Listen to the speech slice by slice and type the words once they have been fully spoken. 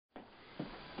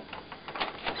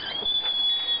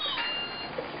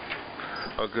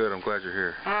Oh, good. I'm glad you're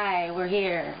here. Hi, we're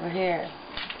here. We're here.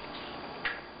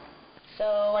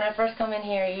 So when I first come in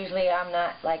here, usually I'm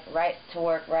not like right to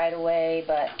work right away,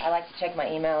 but I like to check my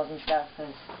emails and stuff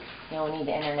because, you know, we need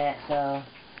the internet. So of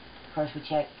course we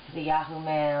check the Yahoo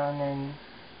Mail, and then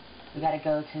we got to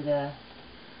go to the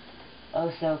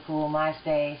oh so cool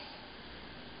MySpace.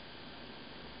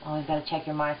 Always got to check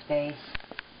your MySpace.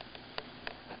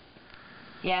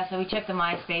 Yeah, so we check the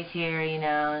MySpace here, you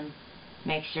know, and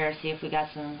make sure, see if we got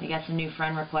some new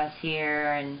friend requests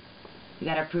here, and we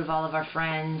got to approve all of our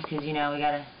friends because, you know, we got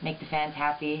to make the fans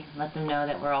happy, let them know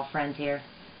that we're all friends here.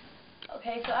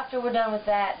 Okay, so after we're done with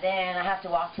that, then I have to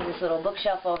walk to this little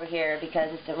bookshelf over here because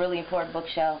it's a really important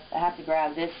bookshelf. I have to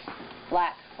grab this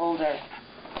black folder.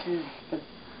 This is the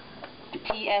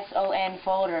TSON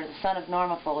folder, the Son of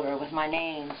Norma folder with my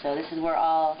name. So this is where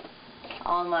all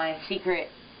my secrets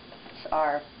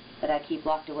are that I keep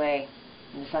locked away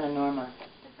in the Son of Norma.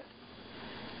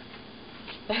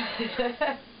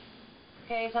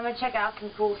 Okay, so I'm going to check out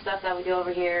some cool stuff that we do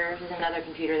over here. This is another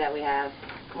computer that we have,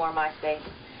 more MySpace.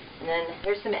 And then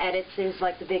there's some edits. There's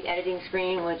like the big editing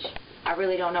screen, which I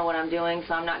really don't know what I'm doing,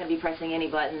 so I'm not going to be pressing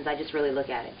any buttons. I just really look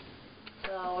at it.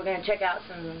 So we're going to check out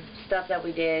some stuff that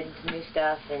we did, some new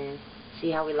stuff, and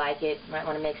see how we like it. Might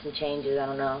want to make some changes, I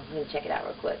don't know. I'm going to check it out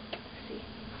real quick. Let's see.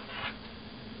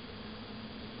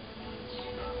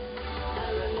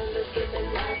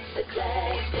 Skipping lots of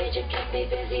class, Pager kept me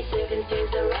busy serving things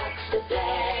the rocks the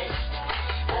blast.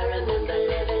 I remember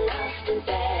living lost and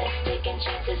fast, taking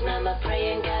chances, mama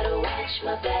praying, gotta watch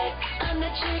my back. I'm the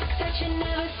chick that you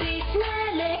never see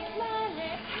smiling.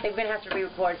 I think we're gonna have to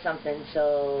re-record something,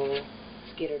 so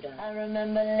let's get her done. I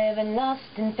remember living lost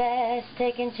and fast,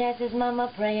 taking chances,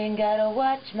 mama praying, gotta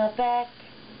watch my back.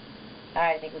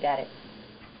 Alright, I think we got it.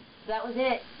 So that was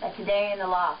it. That's a day in the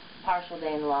loft, partial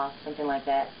day in the loft, something like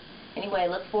that. Anyway,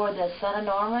 look for the Son of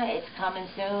Norma. It's coming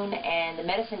soon, and the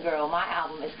Medicine Girl, my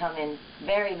album, is coming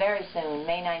very, very soon,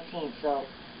 May 19th. So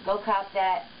go cop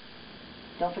that.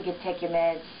 Don't forget to take your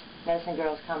meds. Medicine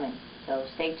Girl's coming. So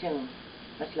stay tuned.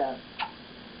 Much love.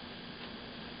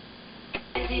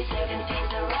 Busy serving things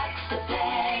the rocks the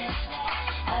blast.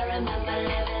 I remember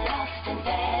living lost and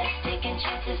fast, taking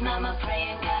chances, mama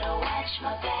praying, gotta watch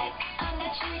my back. I'm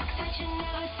the chick that you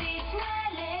never see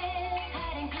smiling,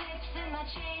 hiding clips in my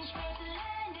change, first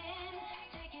landing.